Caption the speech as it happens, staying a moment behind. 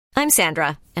I'm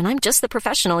Sandra, and I'm just the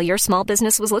professional your small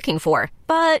business was looking for.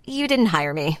 But you didn't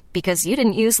hire me because you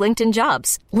didn't use LinkedIn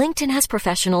Jobs. LinkedIn has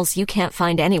professionals you can't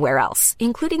find anywhere else,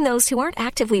 including those who aren't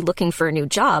actively looking for a new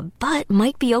job, but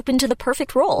might be open to the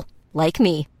perfect role, like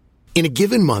me. In a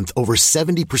given month, over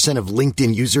 70% of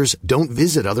LinkedIn users don't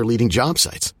visit other leading job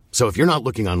sites. So if you're not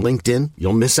looking on LinkedIn,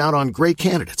 you'll miss out on great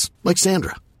candidates like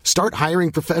Sandra. Start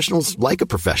hiring professionals like a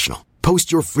professional.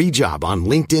 Post your free job on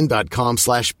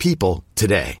linkedin.com/people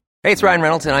today. Hey, it's Ryan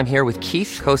Reynolds, and I'm here with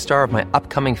Keith, co-star of my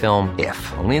upcoming film, If,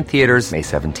 only in theaters May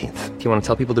 17th. Do you want to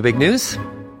tell people the big news?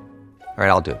 All right,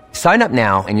 I'll do it. Sign up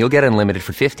now and you'll get unlimited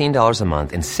for $15 a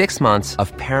month and 6 months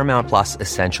of Paramount Plus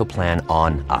Essential Plan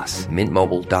on us.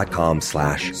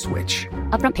 MintMobile.com/switch.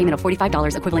 Upfront payment of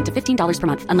 $45 equivalent to $15 per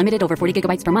month. Unlimited over 40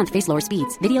 gigabytes per month. Face lower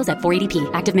speeds. Videos at 480p.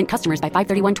 Active Mint customers by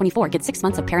 531.24 get 6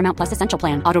 months of Paramount Plus Essential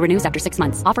Plan. Auto renews after 6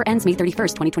 months. Offer ends May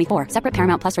 31st, 2024. Separate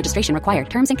Paramount Plus registration required.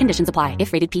 Terms and conditions apply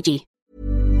if rated PG.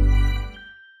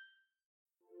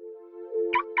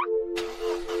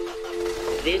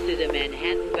 This is a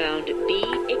Manhattan-bound B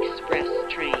Express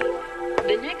train.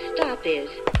 The next stop is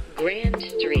Grand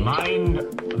Street. Mind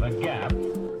the gap.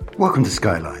 Welcome to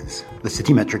Skylines, the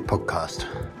City Metric podcast.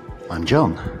 I'm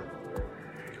John.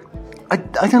 I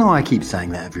don't know why I keep saying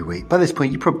that every week. By this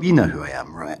point, you know who I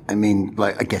am, right? I mean,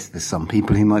 I guess there's some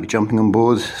people who might be jumping on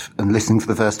board and listening for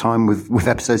the first time with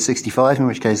episode 65, in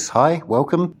which case, hi,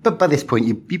 welcome. But by this point,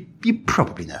 you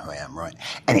probably know who I am, right?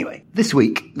 Anyway, this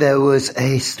week, there was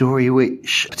a story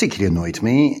which particularly annoyed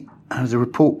me. It was a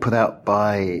report put out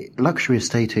by luxury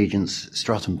estate agents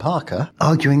Stratton Parker,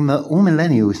 arguing that all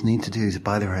millennials need to do to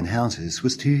buy their own houses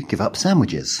was to give up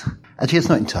sandwiches. Actually, it's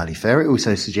not entirely fair. It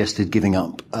also suggested giving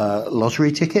up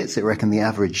lottery tickets. It reckoned the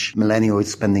average millennial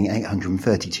is spending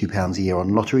 £832 a year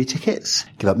on lottery tickets.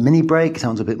 Give up mini break.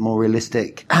 Sounds a bit more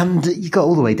realistic. And you got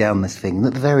all the way down this thing. And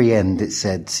at the very end, it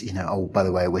said, oh, by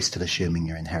the way, we're still assuming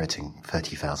you're inheriting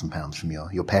 £30,000 from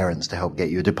your parents to help get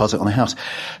you a deposit on a house.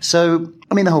 So,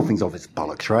 I mean, the whole thing's obvious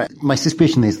bollocks, right? My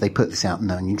suspicion is they put this out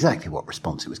knowing exactly what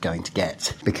response it was going to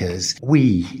get. Because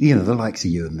we, the likes of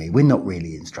you and me, we're not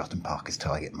really in Stratton Parker's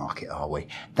target market, are we?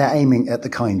 They're aiming at the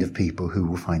kind of people who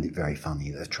will find it very funny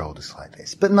that have trolled us like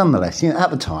this. But nonetheless, at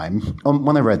the time,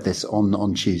 when I read this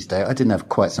on Tuesday, I didn't have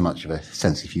quite so much of a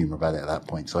sense of humour about it at that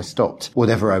point. So I stopped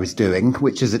whatever I was doing,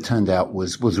 which as it turned out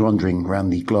was wandering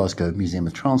around the Glasgow Museum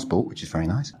of Transport, which is very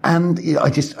nice. And I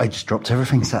just dropped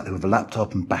everything, sat there with a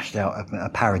laptop and bashed out a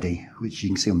parody, which you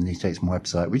can see on the New Statesman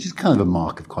website, which is kind of a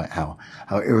mark of quite how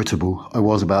irritable I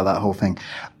was about that whole thing.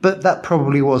 But that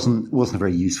probably wasn't a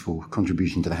very useful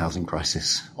contribution to the housing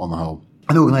crisis on the whole.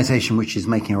 An organisation which is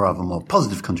making a rather more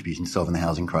positive contribution to solving the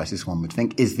housing crisis, one would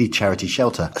think, is the charity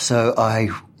Shelter. So I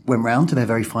went round to their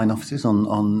very fine offices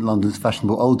on London's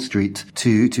fashionable Old Street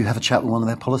to have a chat with one of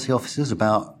their policy officers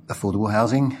about affordable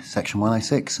housing, Section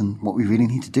 106, and what we really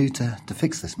need to do to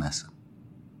fix this mess.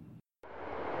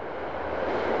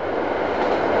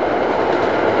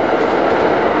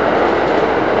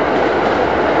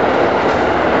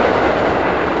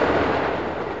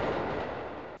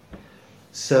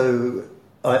 So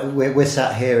we're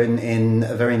sat here in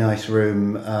a very nice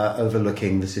room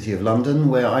overlooking the City of London,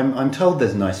 where I'm told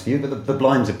there's a nice view, but the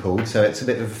blinds are pulled, so it's a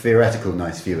bit of a theoretical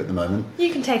nice view at the moment.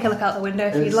 You can take a look out the window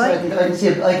if you'd like.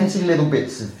 I can see little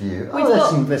bits of view.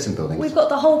 There's some buildings. We've got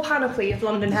the whole panoply of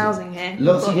London housing here. You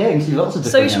can see lots of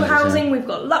different social housing. Here. We've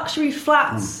got luxury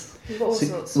flats. We've got all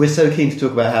sorts. We're so keen to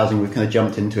talk about housing, we've kind of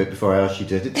jumped into it before I asked you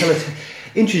to. Tell us.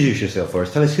 Introduce yourself for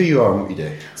us. Tell us who you are and what you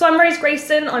do. So I'm Rose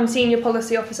Grayson. I'm Senior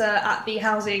Policy Officer at the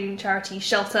housing charity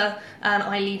Shelter, and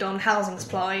I lead on housing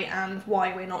supply and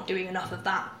why we're not doing enough of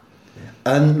that.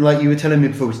 And like you were telling me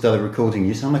before we started recording,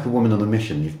 you sound like a woman on a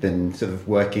mission. You've been sort of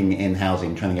working in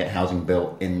housing, trying to get housing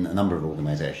built in a number of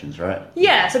organisations, right?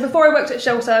 Yeah, so before I worked at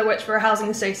Shelter, I worked for a housing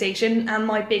association, and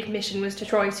my big mission was to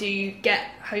try to get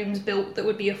homes built that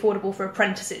would be affordable for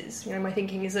apprentices. My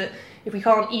thinking is that if we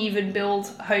can't even build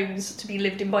homes to be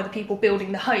lived in by the people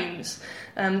building the homes,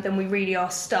 then we really are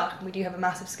stuck, and we do have a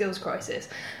massive skills crisis.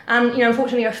 And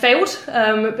unfortunately I failed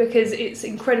because it's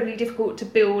incredibly difficult to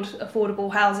build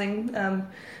affordable housing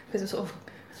because of sort of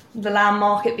the land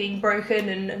market being broken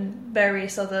and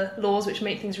various other laws which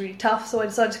make things really tough. So I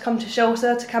decided to come to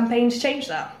Shelter to campaign to change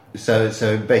that.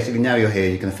 So basically now you're here,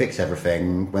 you're going to fix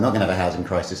everything. We're not going to have a housing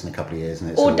crisis in a couple of years, and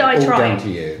it's all die trying. Down to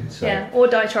you. So. Yeah, or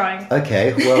die trying.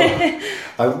 Okay,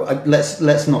 well,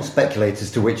 let's not speculate as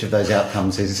to which of those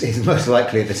outcomes is most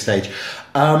likely at this stage.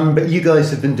 But you guys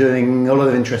have been doing a lot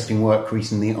of interesting work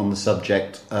recently on the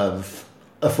subject of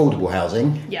affordable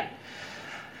housing. Yeah.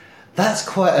 That's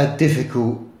quite a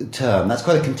difficult term. That's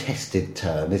quite a contested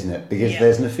term, isn't it? Because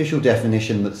there's an official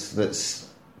definition that's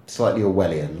slightly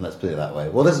Orwellian, let's put it that way.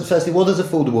 What does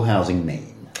affordable housing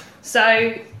mean?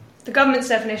 So, the government's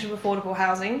definition of affordable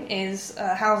housing is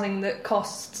housing that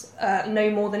costs no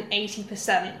more than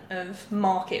 80% of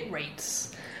market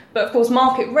rates. But of course,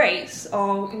 market rates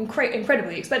are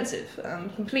incredibly expensive,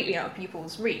 completely out of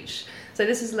people's reach. So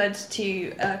this has led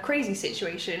to a crazy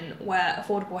situation where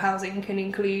affordable housing can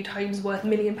include homes worth £1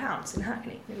 million in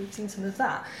Hackney. We've seen some of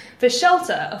that. For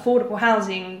shelter, affordable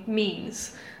housing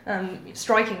means,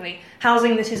 strikingly,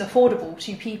 housing that is affordable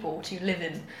to people to live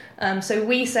in. So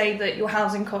we say that your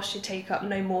housing cost should take up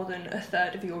no more than a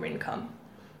third of your income.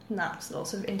 And that's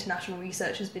lots of international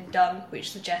research has been done,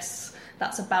 which suggests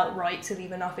that's about right to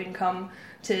leave enough income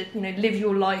to, live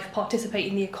your life, participate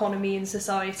in the economy and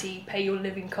society, pay your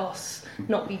living costs,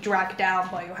 not be dragged down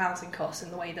by your housing costs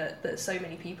in the way that so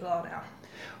many people are now.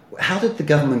 How did the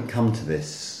government come to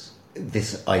this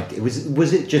idea?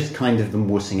 Was it just kind of them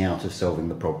wussing out of solving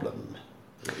the problem?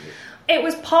 It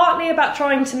was partly about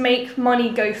trying to make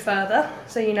money go further.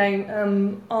 So,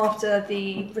 after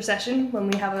the recession, when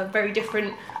we have a very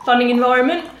different funding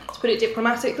environment, to put it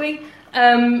diplomatically,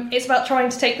 it's about trying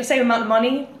to take the same amount of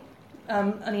money,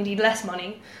 and indeed less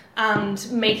money,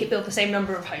 and make it build the same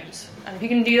number of homes. And if you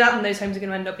can do that, then those homes are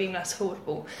going to end up being less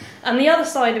affordable. And the other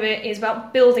side of it is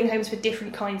about building homes for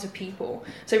different kinds of people.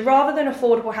 So rather than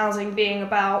affordable housing being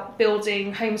about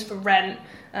building homes for rent,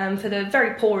 for the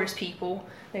very poorest people,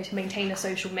 to maintain a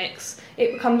social mix,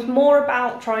 it becomes more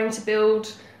about trying to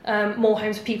build more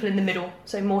homes for people in the middle,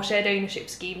 so more shared ownership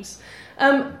schemes.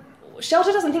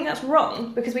 Shelter doesn't think that's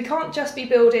wrong, because we can't just be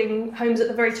building homes at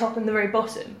the very top and the very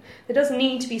bottom. There does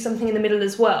need to be something in the middle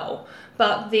as well,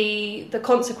 but the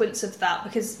consequence of that,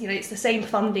 because it's the same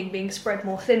funding being spread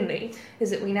more thinly, is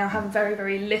that we now have very,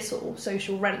 very little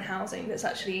social rent housing that's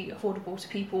actually affordable to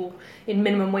people in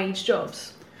minimum wage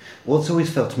jobs. What's always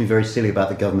felt to me very silly about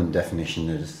the government definition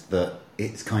is that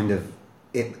it's kind of,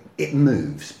 it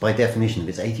moves. By definition, if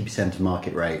it's 80% of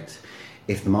market rate,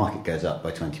 if the market goes up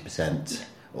by 20%,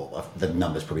 or the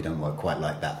numbers probably don't work quite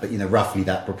like that, but roughly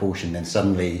that proportion, then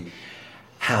suddenly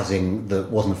housing that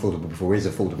wasn't affordable before is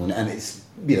affordable, and it's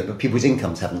but people's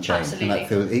incomes haven't changed. Absolutely.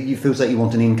 And that feels like you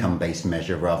want an income-based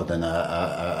measure rather than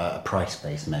a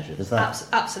price-based measure. Does that?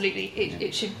 Absolutely,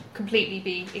 it should completely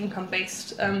be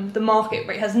income-based. The market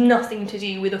rate has nothing to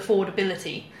do with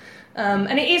affordability,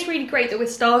 and it is really great that we're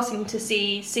starting to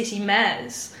see city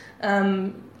mayors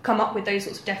come up with those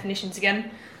sorts of definitions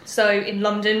again. So in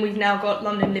London, we've now got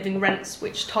London living rents,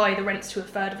 which tie the rents to a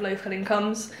third of local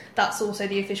incomes. That's also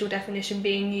the official definition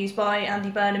being used by Andy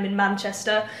Burnham in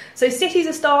Manchester. So cities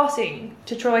are starting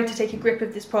to try to take a grip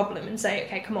of this problem and say,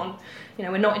 okay, come on,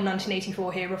 we're not in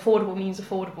 1984 here. Affordable means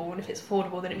affordable, and if it's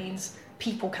affordable, then it means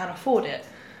people can afford it.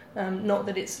 Not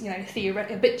that it's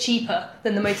theoretically a bit cheaper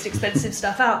than the most expensive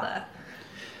stuff out there.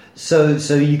 So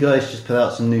you guys just put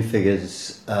out some new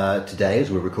figures today,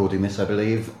 as we're recording this, I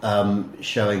believe,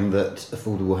 showing that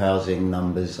affordable housing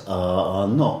numbers are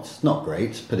not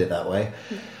great, put it that way.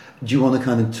 Do you want to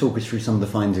kind of talk us through some of the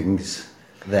findings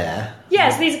there?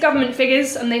 Yes, these are government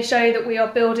figures, and they show that we are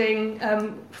building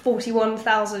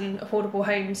 41,000 affordable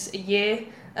homes a year.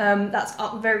 That's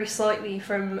up very slightly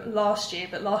from last year,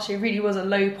 but last year really was a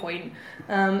low point,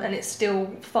 and it's still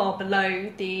far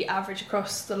below the average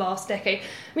across the last decade.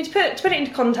 I mean, to put it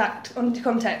into context,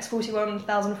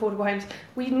 41,000 affordable homes,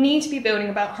 we need to be building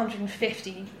about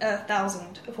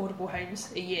 150,000 affordable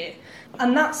homes a year.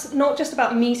 And that's not just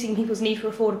about meeting people's need for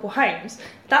affordable homes,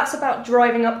 that's about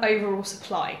driving up overall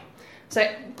supply. So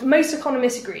most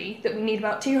economists agree that we need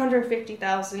about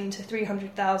 250,000 to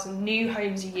 300,000 new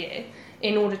homes a year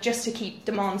in order just to keep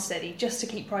demand steady, just to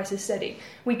keep prices steady.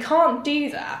 We can't do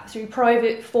that through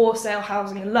private for-sale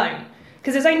housing alone,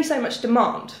 because there's only so much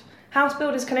demand. House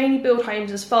builders can only build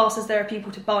homes as fast as there are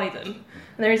people to buy them,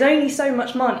 and there is only so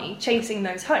much money chasing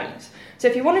those homes. So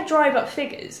if you want to drive up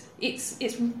figures, it's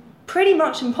pretty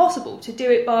much impossible to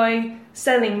do it by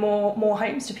selling more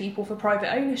homes to people for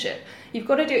private ownership. You've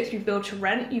got to do it through build to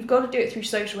rent, you've got to do it through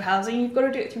social housing, you've got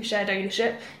to do it through shared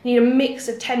ownership. You need a mix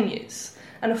of tenures.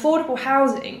 And affordable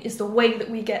housing is the way that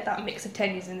we get that mix of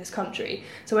tenures in this country.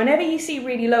 So whenever you see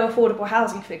really low affordable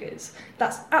housing figures,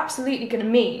 that's absolutely going to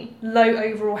mean low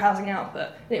overall housing output.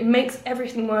 And it makes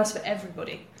everything worse for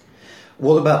everybody.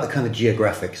 What about the kind of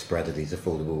geographic spread of these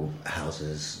affordable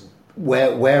houses?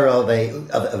 Where are they?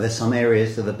 Are there some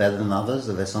areas that are better than others?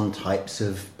 Are there some types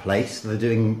of place that are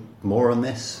doing more on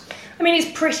this? I mean,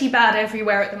 it's pretty bad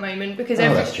everywhere at the moment because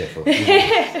that's cheerful.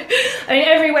 I mean,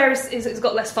 everywhere has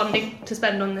got less funding to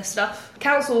spend on this stuff.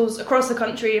 Councils across the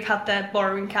country have had their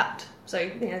borrowing capped, So,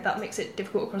 that makes it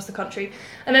difficult across the country.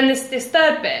 And then this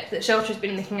third bit that Shelter's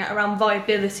been looking at around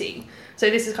viability. So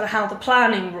this is kind of how the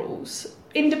planning rules,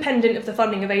 independent of the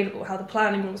funding available, how the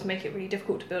planning rules make it really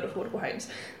difficult to build affordable homes.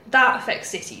 That affects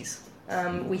cities,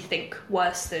 we think,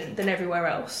 worse than everywhere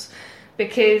else.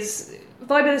 Because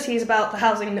viability is about the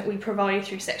housing that we provide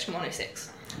through Section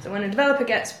 106. So when a developer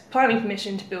gets planning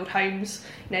permission to build homes,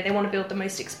 they want to build the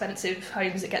most expensive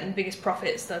homes that get them the biggest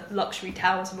profits, the luxury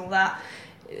towers and all that.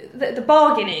 The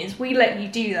bargain is we let you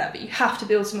do that, but you have to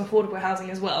build some affordable housing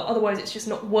as well. Otherwise, it's just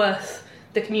not worth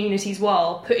the community's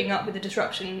while putting up with the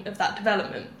disruption of that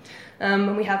development.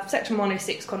 And we have Section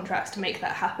 106 contracts to make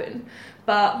that happen.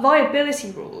 But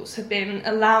viability rules have been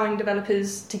allowing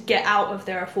developers to get out of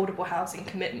their affordable housing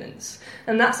commitments.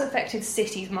 And that's affected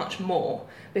cities much more,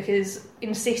 because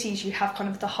in cities you have kind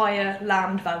of the higher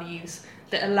land values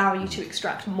that allow you to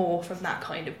extract more from that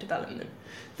kind of development.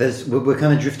 We're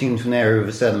kind of drifting into an area with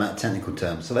a certain amount of technical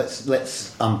terms, so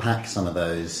let's unpack some of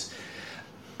those.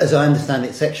 As I understand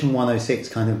it, Section 106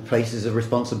 kind of places a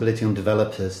responsibility on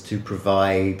developers to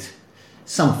provide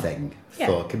something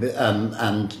for,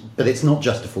 but it's not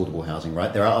just affordable housing,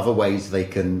 right? There are other ways they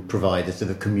can provide a sort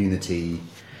of community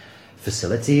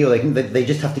facility, or they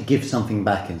just have to give something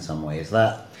back in some way. Is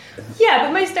that? Yeah,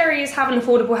 but most areas have an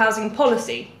affordable housing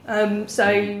policy.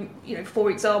 For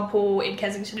example, in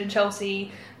Kensington and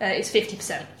Chelsea, it's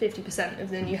 50%. 50% of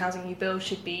the new housing you build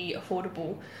should be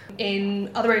affordable.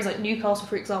 In other areas like Newcastle,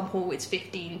 for example, it's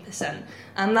 15%.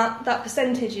 And that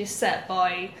percentage is set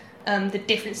by the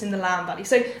difference in the land value.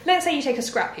 So let's say you take a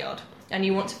scrapyard and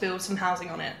you want to build some housing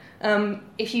on it.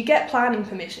 If you get planning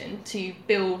permission to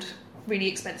build really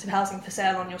expensive housing for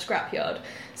sale on your scrapyard,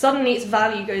 suddenly its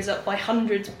value goes up by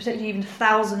hundreds, potentially even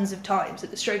thousands of times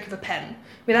at the stroke of a pen,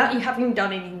 without you having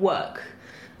done any work.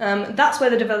 That's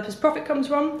where the developer's profit comes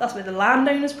from, that's where the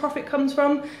landowner's profit comes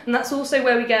from, and that's also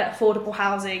where we get affordable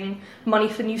housing, money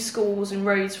for new schools and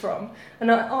roads from.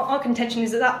 And our contention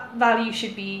is that value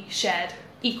should be shared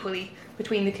equally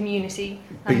between the community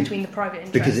and between the private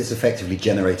interest. Because it's effectively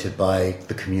generated by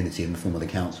the community in the form of the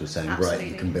council saying, Absolutely.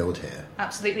 Right, you can build here.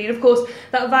 Absolutely. And of course,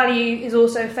 that value is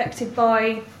also affected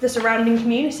by the surrounding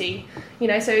community.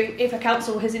 So if a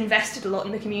council has invested a lot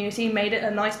in the community, made it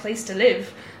a nice place to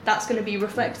live, that's going to be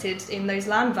reflected in those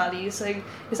land values. So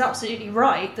it's absolutely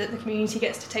right that the community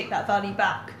gets to take that value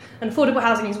back. And affordable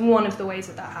housing is one of the ways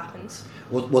that happens.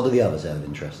 What are the others out of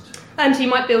interest? And so you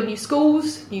might build new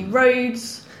schools, new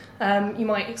roads, you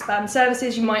might expand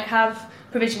services, you might have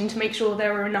provision to make sure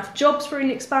there are enough jobs for an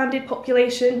expanded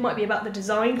population. It might be about the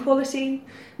design quality, it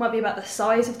might be about the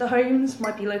size of the homes, it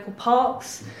might be local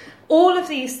parks. All of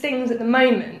these things at the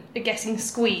moment are getting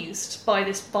squeezed by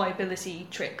this viability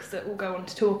trick that we'll go on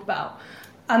to talk about.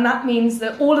 And that means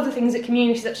that all of the things that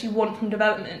communities actually want from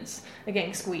developments are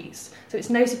getting squeezed. So it's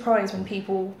no surprise when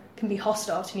people can be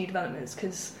hostile to new developments,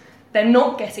 because they're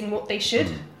not getting what they should.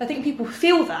 I think people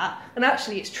feel that, and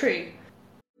actually it's true.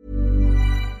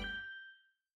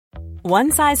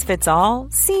 One size fits all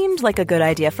seemed like a good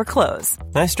idea for clothes.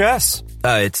 Nice dress.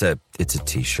 It's a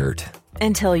t-shirt.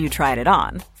 Until you tried it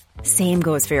on. Same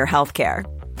goes for your healthcare.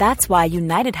 That's why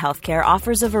United Healthcare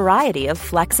offers a variety of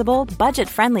flexible,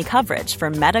 budget-friendly coverage for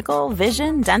medical,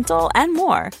 vision, dental, and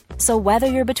more. So whether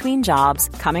you're between jobs,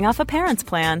 coming off a parent's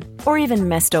plan, or even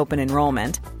missed open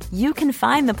enrollment, you can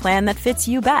find the plan that fits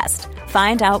you best.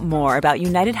 Find out more about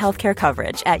United Healthcare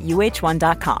coverage at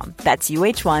UH1.com. That's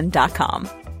UH1.com.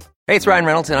 Hey, it's Ryan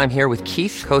Reynolds, and I'm here with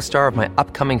Keith, co-star of my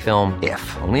upcoming film,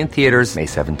 If, only in theaters May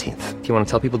 17th. Do you want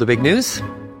to tell people the big news?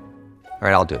 All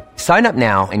right, I'll do it. Sign up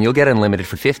now and you'll get unlimited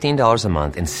for $15 a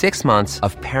month and 6 months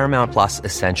of Paramount Plus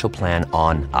Essential Plan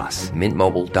on us.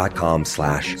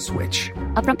 MintMobile.com/switch.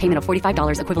 Upfront payment of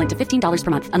 $45 equivalent to $15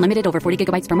 per month. Unlimited over 40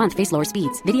 gigabytes per month. Face lower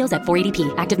speeds. Videos at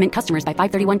 480p. Active Mint customers by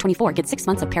 531.24 get 6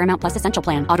 months of Paramount Plus Essential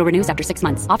Plan. Auto renews after 6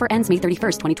 months. Offer ends May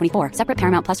 31st, 2024. Separate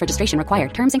Paramount Plus registration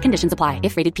required. Terms and conditions apply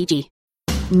if rated PG.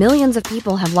 Millions of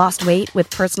people have lost weight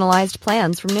with personalized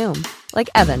plans from Noom. Like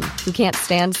Evan, who can't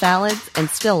stand salads and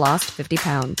still lost 50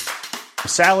 pounds.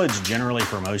 Salads generally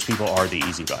for most people are the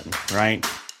easy button, right?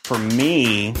 For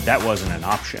me, that wasn't an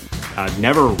option. I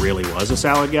never really was a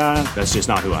salad guy. That's just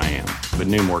not who I am. But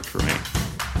Noom worked for me.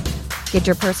 Get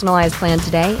your personalized plan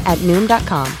today at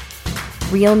Noom.com.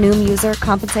 Real Noom user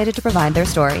compensated to provide their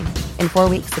story. In 4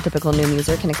 weeks, the typical Noom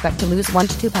user can expect to lose 1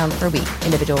 to 2 pounds per week.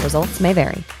 Individual results may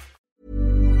vary.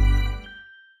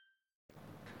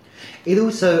 It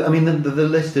also, I mean, the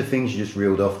list of things you just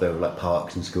reeled off there, like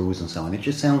parks and schools and so on, it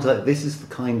just sounds like this is the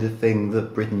kind of thing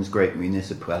that Britain's great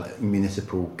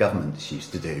municipal governments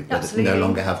used to do, but no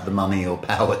longer have the money or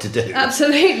power to do.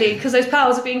 Absolutely, because those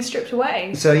powers are being stripped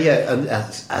away. So yeah, and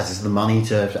as is the money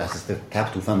as is the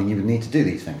capital funding you would need to do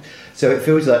these things. So it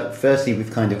feels like, firstly,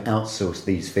 we've kind of outsourced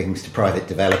these things to private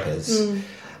developers.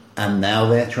 And now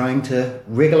they're trying to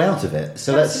wriggle out of it.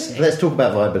 So let's talk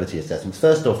about viability assessments.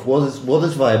 First off, what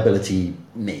does viability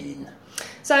mean?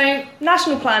 So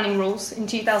national planning rules in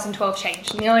 2012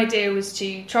 changed, and the idea was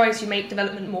to try to make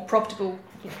development more profitable,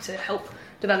 to help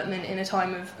development in a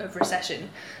time of recession.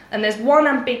 And there's one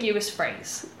ambiguous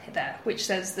phrase there which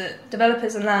says that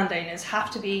developers and landowners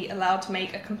have to be allowed to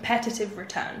make a competitive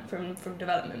return from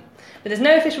development. But there's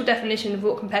no official definition of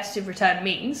what competitive return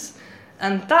means.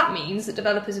 And that means that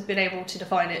developers have been able to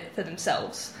define it for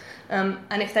themselves. And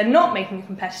if they're not making a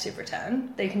competitive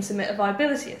return, they can submit a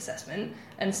viability assessment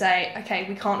and say, okay,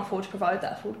 we can't afford to provide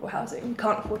that affordable housing, we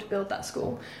can't afford to build that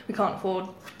school, we can't afford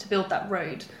to build that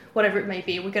road, whatever it may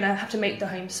be. We're going to have to make the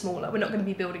homes smaller. We're not going to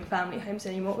be building family homes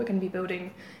anymore. We're going to be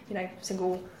building,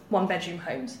 single one-bedroom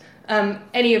homes.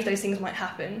 Any of those things might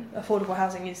happen. Affordable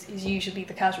housing is usually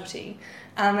the casualty.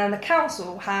 And then the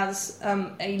council has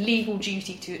a legal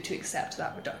duty to accept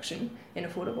that reduction in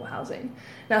affordable housing.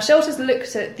 Now, Shelter's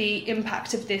looked at the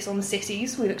impact of this on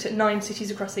cities. We looked at 9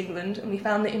 cities across England, and we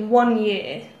found that in 1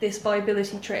 year, this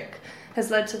viability trick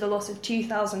has led to the loss of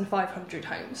 2,500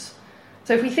 homes.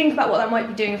 So if we think about what that might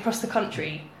be doing across the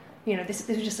country, this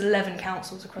is just 11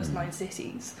 councils across 9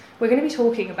 cities. We're going to be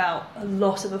talking about a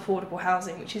lot of affordable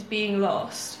housing which is being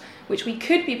lost, which we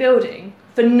could be building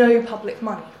for no public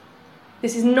money.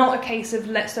 This is not a case of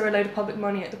let's throw a load of public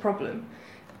money at the problem.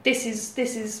 This is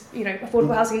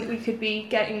affordable housing that we could be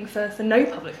getting for no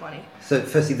public money. So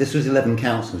firstly, this was 11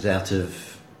 councils out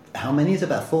of how many? Is it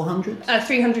about 400?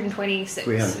 326.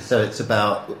 300. So it's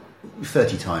about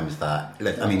 30 times that.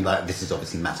 I mean, this is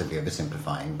obviously massively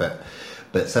oversimplifying, but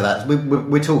so that's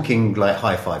we're talking like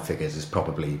high five figures is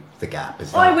probably the gap.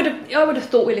 Is that? I would have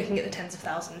thought we're looking at the tens of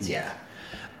thousands. Yeah.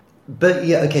 But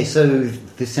yeah, okay. So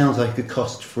this sounds like a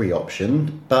cost-free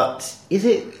option, but is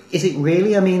it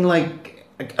really? I mean,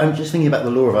 I'm just thinking about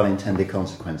the law of unintended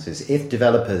consequences. If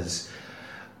developers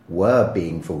were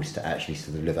being forced to actually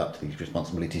sort of live up to these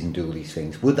responsibilities and do all these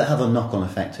things, would that have a knock-on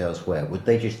effect elsewhere? Would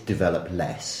they just develop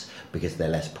less because they're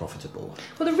less profitable?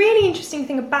 Well, the really interesting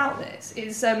thing about this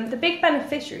is the big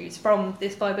beneficiaries from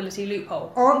this viability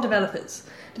loophole aren't developers.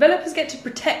 Developers get to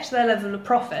protect their level of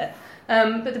profit,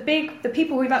 but the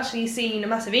people who've actually seen a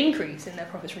massive increase in their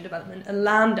profits from development are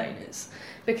landowners,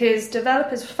 because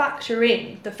developers factor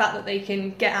in the fact that they can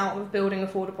get out of building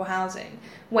affordable housing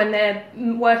when they're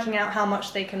working out how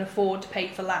much they can afford to pay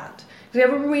for land. Because we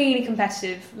have a really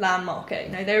competitive land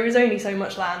market. There is only so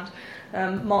much land.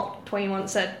 Mark Twain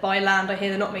once said, "Buy land, I hear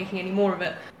they're not making any more of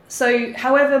it." So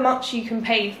however much you can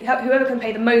pay, whoever can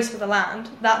pay the most for the land,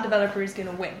 that developer is going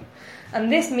to win.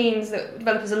 And this means that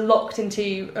developers are locked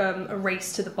into a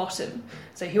race to the bottom.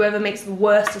 So whoever makes the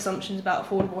worst assumptions about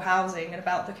affordable housing and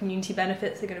about the community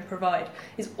benefits they're going to provide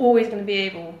is always going to be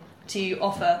able to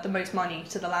offer the most money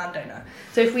to the landowner.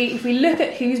 So if we look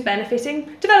at who's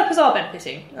benefiting, developers are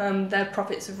benefiting. Their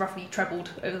profits have roughly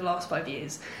trebled over the last 5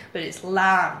 years. But it's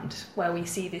land where we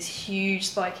see this huge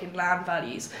spike in land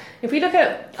values. If we look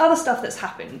at other stuff that's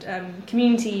happened,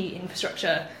 community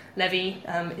infrastructure levy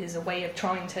is a way of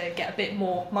trying to get a bit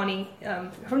more money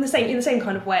in the same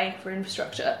kind of way for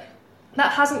infrastructure.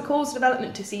 That hasn't caused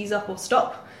development to seize up or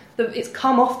stop. It's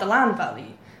come off the land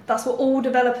value. That's what all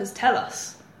developers tell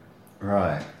us.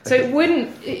 Right. So it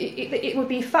would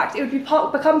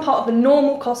become part of the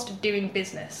normal cost of doing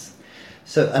business.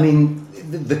 So, I mean,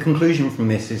 the conclusion from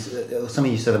this is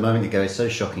something you said a moment ago is so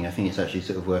shocking. I think it's actually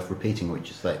sort of worth repeating,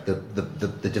 which is like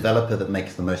the developer that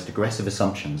makes the most aggressive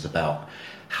assumptions about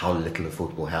how little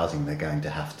affordable housing they're going to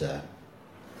have to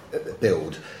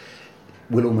build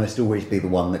will almost always be the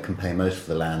one that can pay most for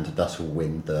the land, thus will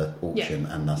win the auction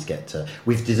and thus get to...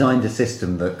 We've designed a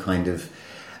system that kind of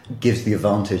gives the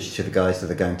advantage to the guys that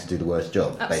are going to do the worst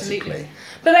job, basically.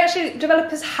 But actually,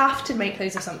 developers have to make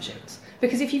those assumptions.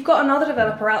 Because if you've got another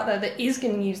developer out there that is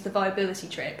going to use the viability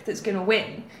trick that's going to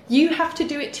win, you have to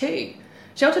do it too.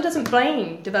 Shelter doesn't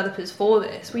blame developers for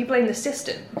this. We blame the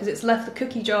system because it's left the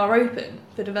cookie jar open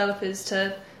for developers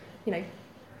to,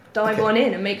 dive on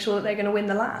in and make sure that they're going to win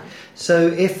the land. So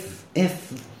if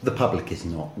the public is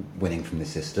not winning from the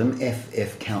system,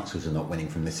 if councils are not winning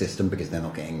from the system because they're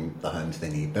not getting the homes they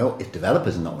need built, if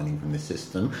developers are not winning from the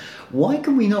system, why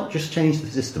can we not just change the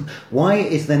system? Why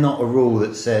is there not a rule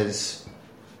that says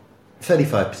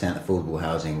 35% affordable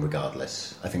housing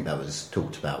regardless. I think that was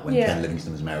talked about when Ken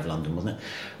Livingstone was Mayor of London, wasn't it?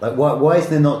 Like, why is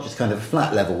there not just kind of a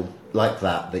flat level like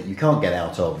that you can't get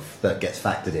out of that gets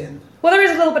factored in? Well, there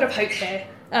is a little bit of hope here.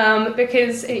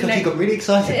 Because you got really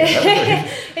excited.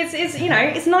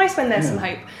 it's nice when there's some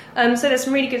hope. So there's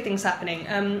some really good things happening.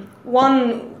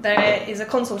 One, there is a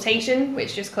consultation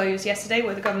which just closed yesterday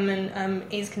where the government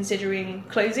is considering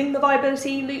closing the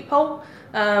viability loophole.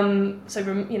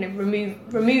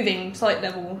 Removing site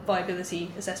level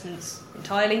viability assessments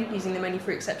entirely, using them only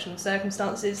for exceptional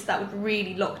circumstances. That would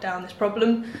really lock down this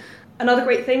problem. Another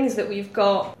great thing is that we've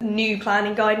got new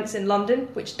planning guidance in London,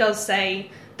 which does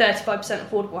say 35%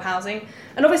 affordable housing.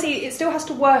 And obviously it still has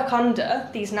to work under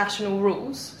these national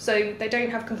rules, so they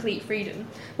don't have complete freedom.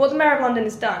 What the Mayor of London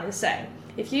has done is say,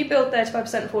 if you build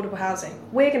 35% affordable housing,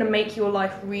 we're going to make your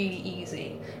life really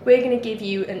easy. We're going to give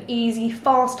you an easy,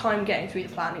 fast time getting through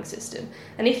the planning system.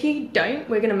 And if you don't,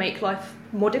 we're going to make life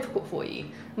more difficult for you.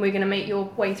 And we're going to make your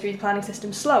way through the planning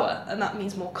system slower, and that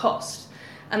means more cost.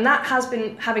 And that has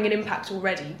been having an impact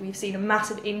already. We've seen a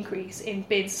massive increase in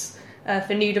bids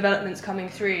for new developments coming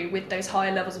through with those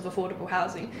higher levels of affordable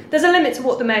housing. There's a limit to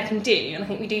what the Mayor can do, and I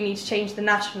think we do need to change the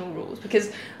national rules,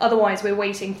 because otherwise we're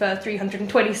waiting for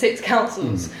 326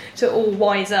 councils to all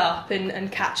wise up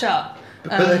and catch up.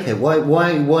 But okay,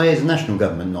 why has the national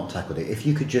government not tackled it? If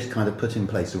you could just kind of put in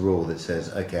place a rule that says,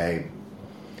 okay,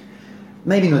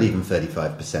 maybe not even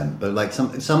 35%, but like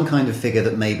some kind of figure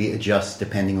that maybe adjusts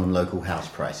depending on local house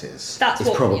prices. That's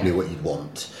probably what you'd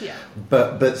want. Yeah.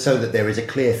 But so that there is a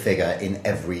clear figure in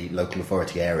every local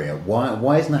authority area.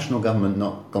 Why has national government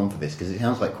not gone for this? Because it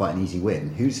sounds like quite an easy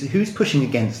win. Who's pushing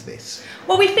against this?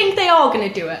 Well, we think they are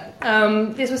going to do it.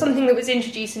 This was something that was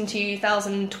introduced in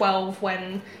 2012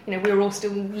 when we were all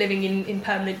still living in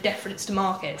permanent deference to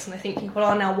markets, and I think people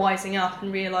are now wising up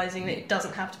and realising that it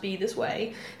doesn't have to be this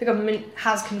way. The government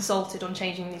has consulted on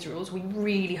changing these rules. We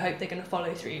really hope they're going to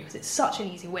follow through, because it's such an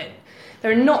easy win.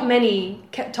 There are not many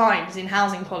times in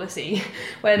housing policy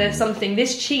where there's something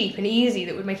this cheap and easy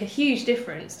that would make a huge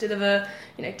difference, deliver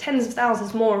tens of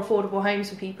thousands more affordable homes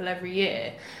for people every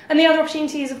year. And the other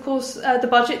opportunity is, of course, the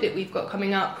budget that we've got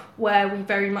coming up, where we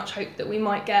very much hope that we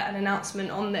might get an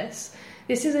announcement on this.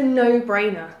 This is a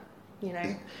no-brainer,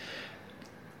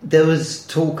 There was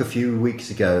talk a few weeks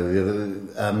ago,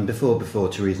 before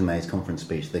Theresa May's conference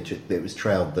speech, it was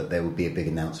trailed that there would be a big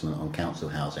announcement on council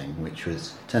housing, which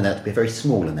turned out to be a very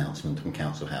small announcement on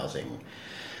council housing.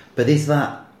 But is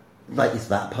that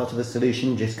part of the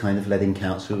solution, just kind of letting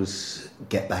councils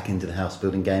get back into the house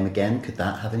building game again? Could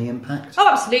that have any impact? Oh,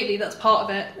 absolutely, that's part of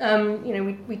it.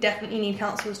 We definitely need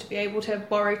councils to be able to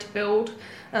borrow to build.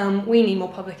 We need more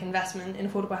public investment in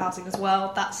affordable housing as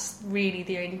well. That's really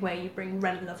the only way you bring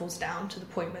rent levels down to the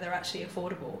point where they're actually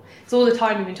affordable. It's all the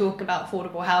time we've been talking about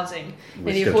affordable housing.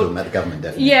 We're still talking about the government,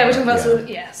 definitely. Yeah, we're talking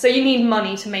about So you need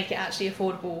money to make it actually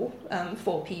affordable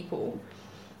for people.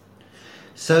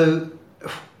 So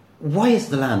why is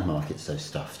the land market so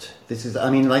stuffed? This is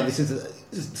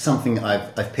something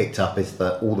I've picked up, is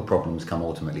that all the problems come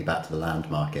ultimately back to the land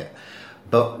market.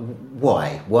 But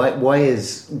why? Why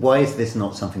is this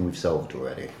not something we've solved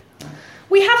already?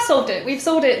 We have solved it. We've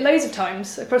solved it loads of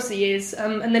times across the years,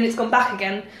 and then it's gone back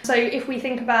again. So if we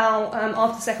think about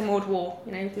after the Second World War,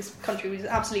 this country was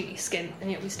absolutely skint,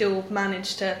 and yet we still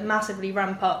managed to massively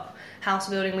ramp up house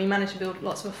building. We managed to build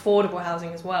lots of affordable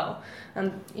housing as well.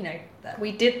 And,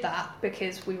 we did that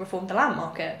because we reformed the land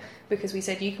market, because we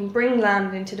said you can bring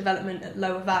land into development at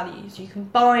lower values. You can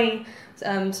buy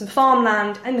some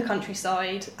farmland in the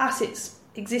countryside at its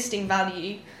existing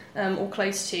value or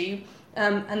close to,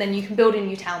 and then you can build a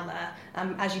new town there.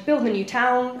 As you build a new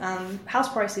town,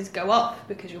 house prices go up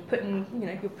because you're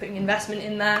putting investment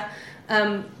in there.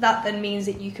 That then means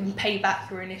that you can pay back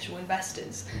your initial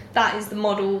investors. That is the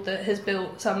model that has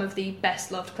built some of the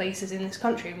best loved places in this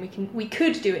country, and we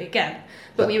could do it again,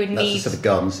 but we would need. That's the sort of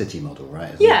Garden City model,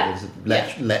 right?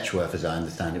 Letchworth, as I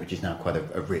understand it, which is now quite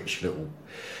a rich little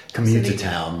commuter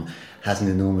town, has an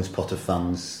enormous pot of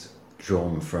funds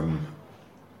drawn from.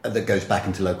 That goes back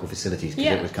into local facilities,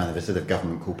 because it was kind of a sort of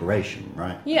government corporation,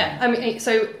 right? Yeah,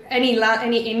 so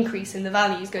any increase in the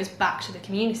values goes back to the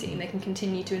community, and they can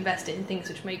continue to invest in things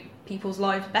which make people's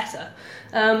lives better.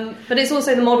 But it's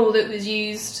also the model that was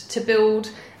used to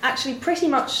build actually pretty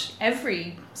much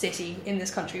every city in this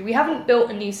country. We haven't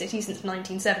built a new city since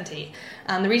 1970,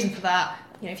 and the reason for that,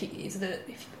 is that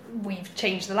we've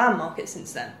changed the land market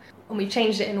since then, and we've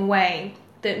changed it in a way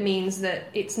that means that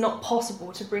it's not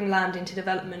possible to bring land into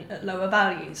development at lower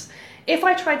values. If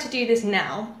I tried to do this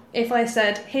now, if I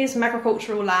said, here's some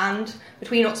agricultural land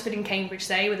between Oxford and Cambridge,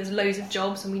 say, where there's loads of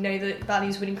jobs and we know that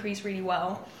values would increase really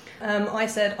well, I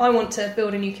said, I want to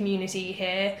build a new community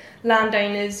here.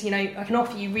 Landowners, I can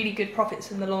offer you really good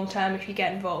profits in the long term if you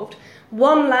get involved.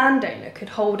 One landowner could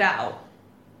hold out,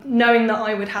 knowing that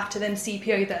I would have to then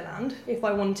CPO their land if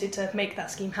I wanted to make that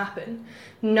scheme happen,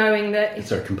 knowing that...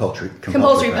 It's a compulsory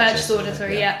purchase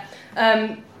order, yeah.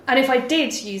 And if I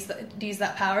did use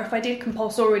that power, if I did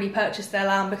compulsorily purchase their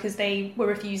land because they were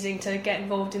refusing to get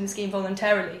involved in the scheme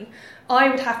voluntarily, I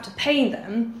would have to pay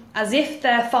them as if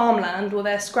their farmland or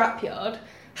their scrapyard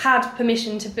had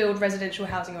permission to build residential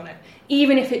housing on it,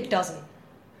 even if it doesn't.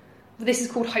 This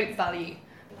is called hope value.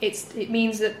 It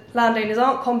means that landowners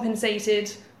aren't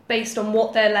compensated based on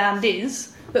what their land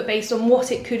is, but based on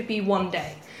what it could be one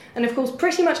day. And of course,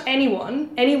 pretty much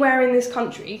anyone, anywhere in this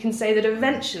country, can say that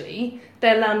eventually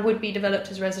their land would be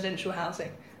developed as residential housing.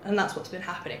 And that's what's been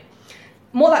happening.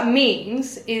 And what that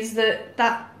means is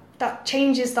that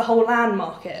changes the whole land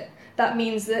market. That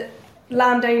means that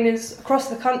landowners across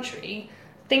the country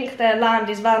think their land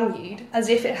is valued as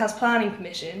if it has planning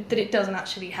permission that it doesn't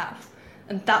actually have.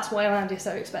 And that's why land is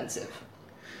so expensive.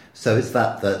 So it's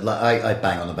that I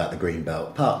bang on about the green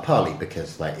belt, partly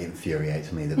because it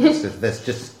infuriates me that there's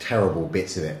just terrible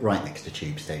bits of it right next to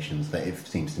tube stations that it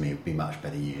seems to me would be much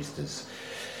better used as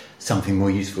something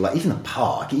more useful, like even a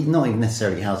park, not even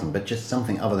necessarily housing, but just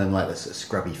something other than this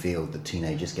scrubby field that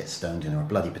teenagers get stoned in, or a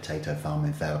bloody potato farm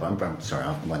in Fairlop. I'm sorry,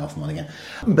 I went off on one again.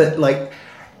 But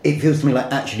it feels to me like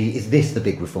actually, is this the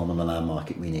big reform on the land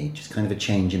market we need? Just kind of a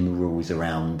change in the rules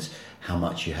around how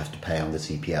much you have to pay on the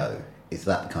CPO. Is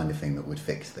that the kind of thing that would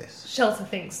fix this? Shelter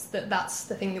thinks that that's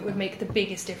the thing that would make the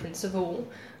biggest difference of all.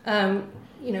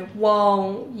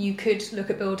 While you could look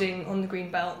at building on the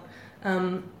Greenbelt,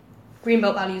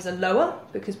 Greenbelt values are lower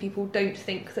because people don't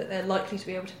think that they're likely to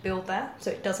be able to build there,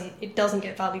 so it doesn't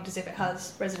get valued as if it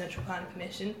has residential planning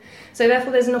permission. So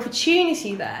therefore there's an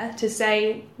opportunity there to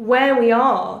say where we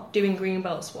are doing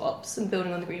Greenbelt swaps and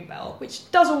building on the Greenbelt,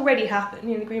 which does already happen,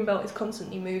 the Greenbelt is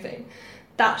constantly moving,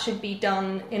 that should be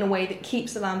done in a way that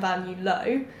keeps the land value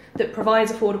low, that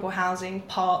provides affordable housing,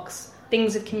 parks,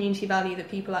 things of community value that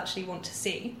people actually want to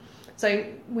see. So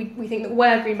we think that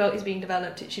where Greenbelt is being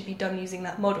developed, it should be done using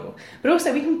that model. But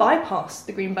also we can bypass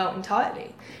the Greenbelt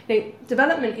entirely.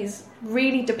 Development is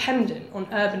really dependent on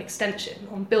urban extension,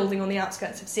 on building on the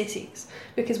outskirts of cities,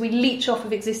 because we leech off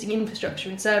of existing infrastructure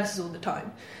and services all the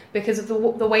time. Because of the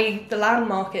way the land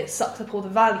market sucks up all the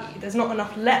value, there's not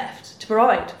enough left to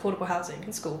provide affordable housing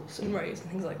and schools and roads and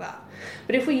things like that.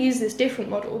 But if we use this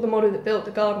different model, the model that built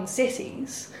the garden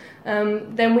cities,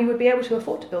 then we would be able to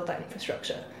afford to build that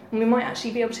infrastructure. And we might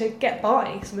actually be able to get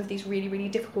by some of these really, really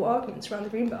difficult arguments around the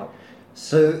Greenbelt.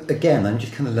 So again, I'm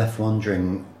just kind of left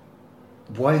wondering,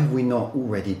 why have we not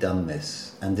already done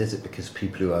this? And is it because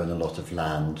people who own a lot of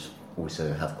land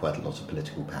also have quite a lot of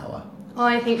political power?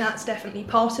 I think that's definitely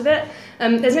part of it.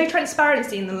 There's no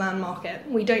transparency in the land market.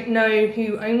 We don't know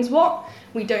who owns what.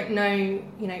 We don't know,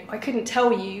 I couldn't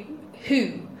tell you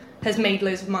who has made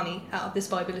loads of money out of this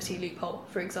viability loophole,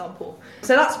 for example.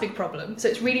 So that's a big problem. So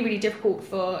it's really, really difficult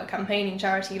for a campaigning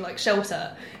charity like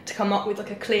Shelter to come up with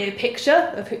a clear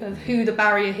picture of who the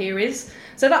barrier here is.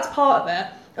 So that's part of it.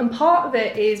 And part of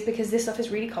it is because this stuff is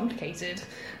really complicated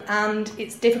and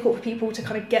it's difficult for people to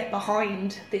kind of get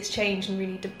behind this change and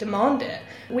really demand it.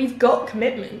 We've got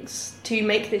commitments to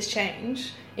make this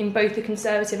change in both the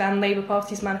Conservative and Labour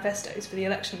Party's manifestos for the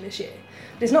election this year.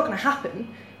 But it's not going to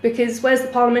happen because where's the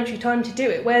parliamentary time to do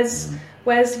it? Where's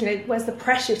the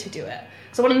pressure to do it?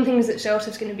 So one of the things that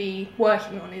Shelter's going to be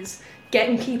working on is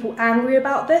getting people angry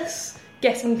about this,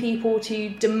 getting people to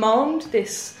demand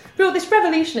this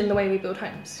revolution in the way we build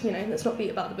homes. Let's not beat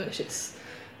about the bush. It's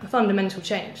a fundamental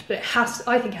change, but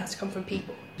I think it has to come from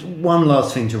people. One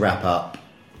last thing to wrap up.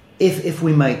 If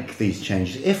we make these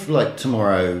changes, if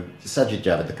tomorrow Sajid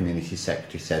Javid, the community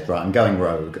secretary, said, right, I'm going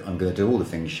rogue, I'm going to do all the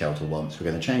things Shelter wants, we're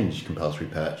going to change compulsory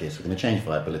purchase, we're going to change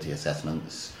viability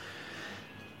assessments,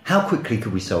 how quickly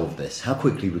could we solve this? How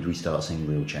quickly would we start seeing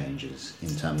real changes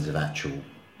in terms of actual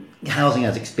housing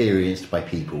as experienced by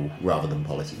people rather than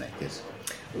policymakers?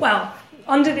 Well,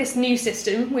 under this new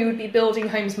system, we would be building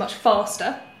homes much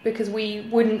faster because we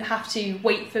wouldn't have to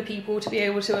wait for people to be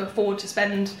able to afford to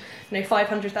spend,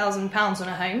 £500,000 on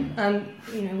a home, and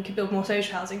we could build more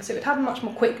social housing, so it would happen much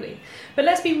more quickly. But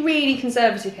let's be really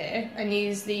conservative here and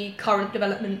use the current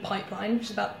development pipeline, which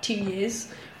is about 2 years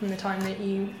from the time that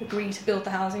you agree to build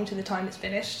the housing to the time it's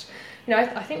finished. I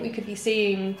think we could be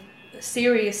seeing a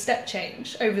serious step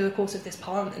change over the course of this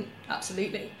Parliament,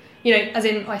 absolutely.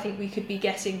 I think we could be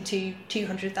getting to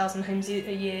 200,000 homes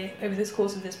a year over the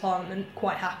course of this Parliament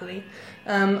quite happily.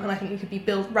 And I think we could be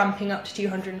ramping up to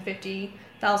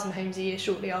 250,000 homes a year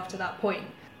shortly after that point.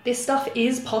 this stuff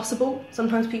is possible.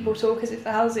 Sometimes people talk as if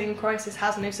the housing crisis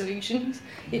has no solutions.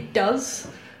 It does.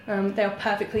 They are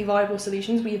perfectly viable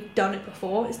solutions. We have done it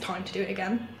before. It's time to do it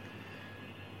again.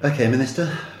 Okay,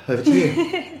 Minister, over to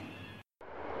you.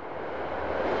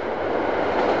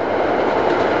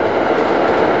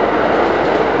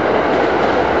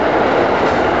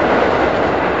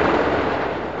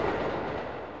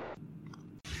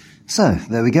 So,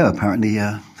 there we go. Apparently,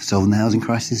 solving the housing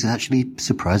crisis is actually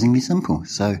surprisingly simple.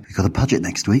 So, we've got a budget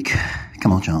next week.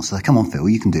 Come on, Chancellor. Come on, Phil.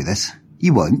 You can do this.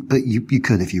 You won't, but you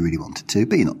could if you really wanted to,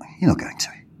 but you're not going to.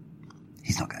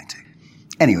 He's not going to.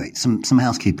 Anyway, some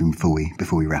housekeeping before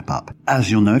we wrap up.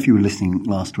 As you'll know, if you were listening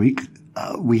last week,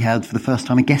 we had for the first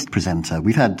time a guest presenter.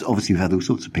 We've had all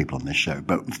sorts of people on this show,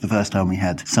 but for the first time we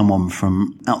had someone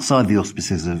from outside the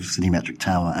auspices of City Metric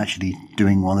Tower actually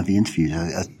doing one of the interviews.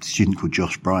 A student called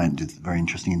Josh Bryant did a very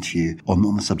interesting interview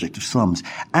on the subject of slums.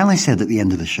 And I said at the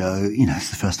end of the show, it's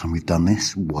the first time we've done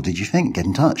this. What did you think? Get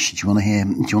in touch. Do you want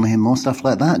to hear more stuff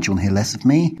like that? Do you want to hear less of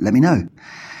me? Let me know.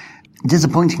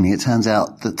 Disappointingly, it turns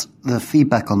out that the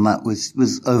feedback on that was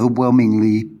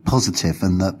overwhelmingly positive,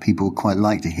 and that people quite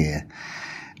like to hear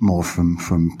more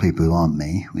from people who aren't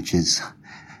me, which is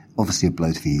obviously a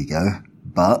blow to the ego.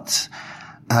 But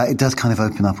it does kind of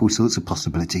open up all sorts of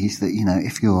possibilities that,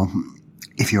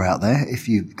 if you're out there, if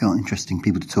you've got interesting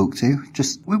people to talk to,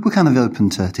 we're kind of open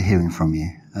to hearing from you.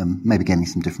 Maybe getting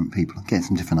some different people, getting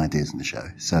some different ideas in the show.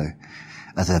 So,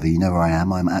 as ever, you know where I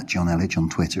am. I'm at John Elledge on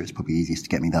Twitter. It's probably easiest to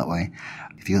get me that way.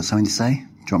 If you've got something to say,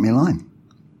 drop me a line.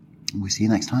 We'll see you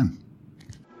next time.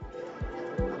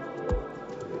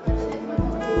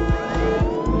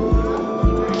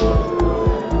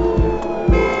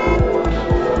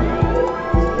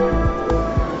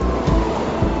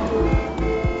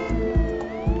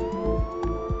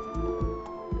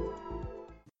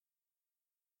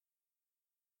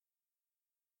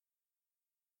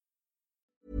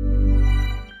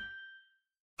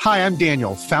 Hi, I'm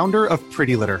Daniel, founder of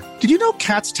Pretty Litter. Did you know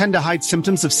cats tend to hide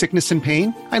symptoms of sickness and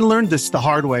pain? I learned this the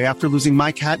hard way after losing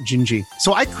my cat, Gingy.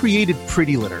 So I created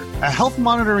Pretty Litter, a health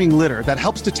monitoring litter that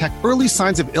helps detect early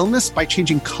signs of illness by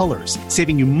changing colors,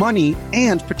 saving you money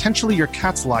and potentially your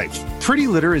cat's life. Pretty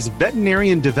Litter is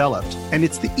veterinarian developed, and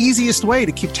it's the easiest way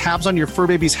to keep tabs on your fur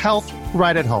baby's health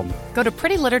right at home. Go to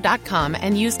prettylitter.com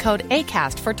and use code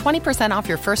ACAST for 20% off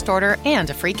your first order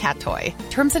and a free cat toy.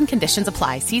 Terms and conditions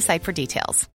apply. See site for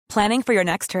details. Planning for your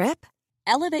next trip?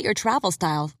 Elevate your travel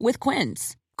style with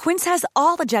Quince. Quince has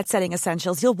all the jet-setting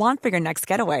essentials you'll want for your next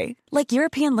getaway, like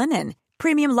European linen,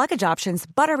 premium luggage options,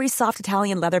 buttery soft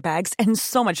Italian leather bags, and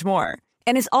so much more.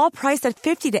 And is all priced at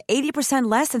 50 to 80%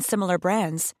 less than similar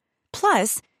brands.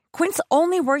 Plus, Quince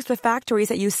only works with factories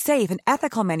that use safe and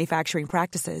ethical manufacturing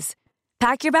practices.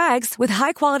 Pack your bags with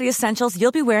high-quality essentials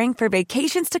you'll be wearing for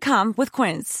vacations to come with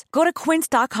Quince. Go to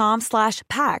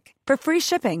quince.com/pack for free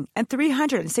shipping and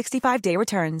 365-day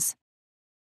returns.